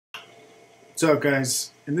What's up,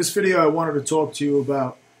 guys? In this video I wanted to talk to you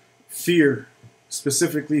about fear,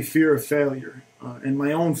 specifically fear of failure, and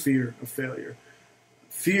my own fear of failure.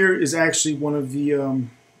 Fear is actually one of the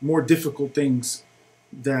more difficult things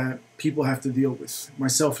that people have to deal with,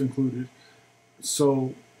 myself included.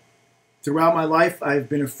 So throughout my life I've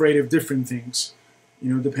been afraid of different things,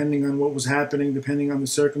 depending on what was happening, depending on the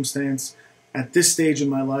circumstance. At this stage in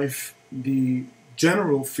my life, the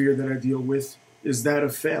general fear that I deal with is that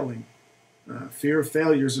of failing. Fear of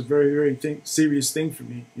failure is a very, very serious thing for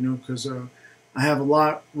me, because I have a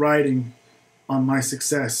lot riding on my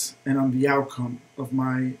success and on the outcome of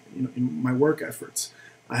my, my work efforts.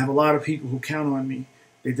 I have a lot of people who count on me.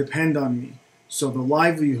 They depend on me. So the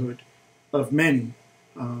livelihood of many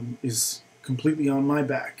is completely on my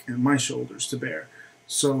back and my shoulders to bear.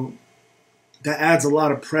 So that adds a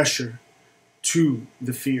lot of pressure to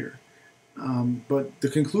the fear. But the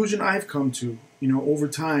conclusion I've come to, over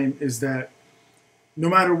time is that no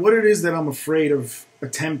matter what it is that I'm afraid of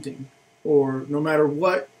attempting, or no matter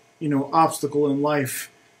what, obstacle in life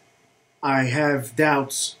I have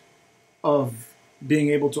doubts of being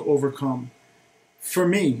able to overcome, for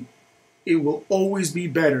me, it will always be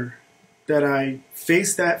better that I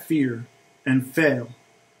face that fear and fail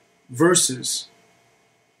versus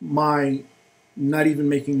my not even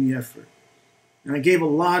making the effort. And I gave a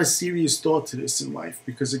lot of serious thought to this in life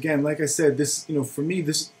because, again, like I said, this, for me,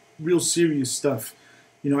 this is real serious stuff.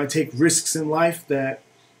 I take risks in life that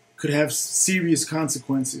could have serious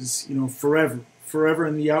consequences, forever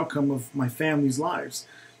in the outcome of my family's lives.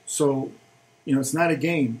 So, it's not a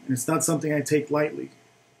game, and it's not something I take lightly.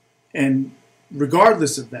 And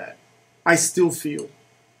regardless of that, I still feel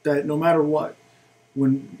that no matter what,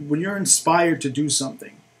 when you're inspired to do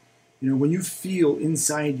something, when you feel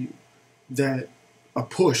inside you that a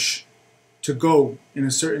push to go in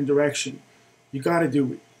a certain direction, you got to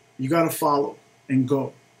do it. You got to follow and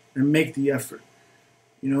go and make the effort.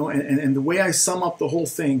 And the way I sum up the whole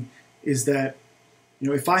thing is that,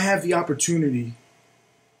 if I have the opportunity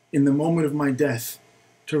in the moment of my death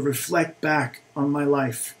to reflect back on my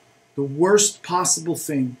life, the worst possible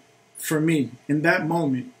thing for me in that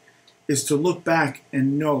moment is to look back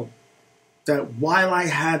and know that while I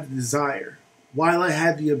had the desire, while I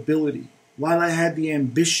had the ability, while I had the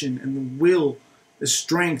ambition and the will, the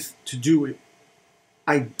strength to do it,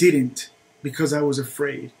 I didn't because I was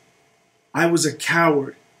afraid. I was a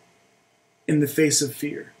coward in the face of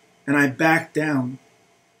fear, and I backed down,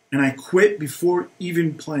 and I quit before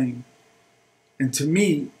even playing. And to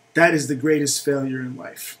me, that is the greatest failure in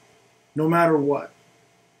life, no matter what.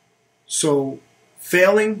 So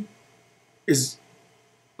failing is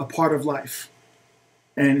a part of life,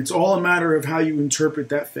 and it's all a matter of how you interpret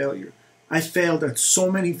that failure. I failed at so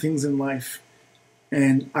many things in life,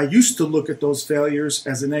 and I used to look at those failures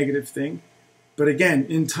as a negative thing, but again,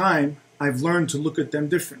 in time, I've learned to look at them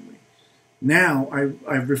differently. Now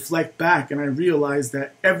I reflect back and I realize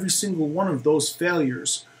that every single one of those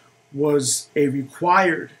failures was a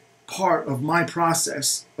required part of my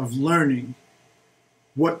process of learning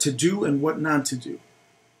what to do and what not to do.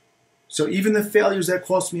 So even the failures that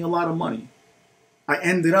cost me a lot of money, I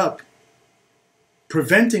ended up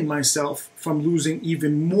preventing myself from losing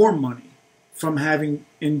even more money from having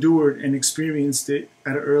endured and experienced it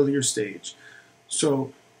at an earlier stage.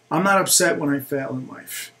 So I'm not upset when I fail in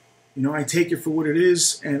life. I take it for what it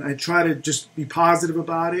is, and I try to just be positive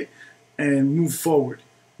about it and move forward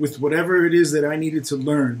with whatever it is that I needed to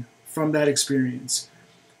learn from that experience.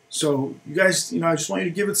 So you guys, I just want you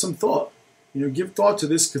to give it some thought. Give thought to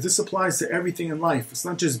this because this applies to everything in life. It's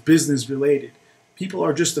not just business related. People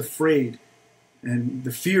are just afraid, and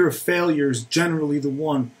the fear of failure is generally the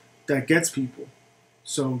one that gets people.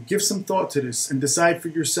 So give some thought to this and decide for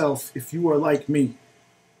yourself if you are like me,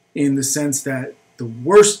 in the sense that the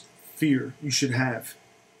worst fear you should have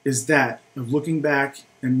is that of looking back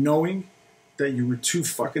and knowing that you were too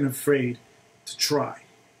fucking afraid to try.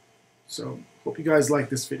 So hope you guys like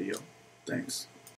this video. Thanks.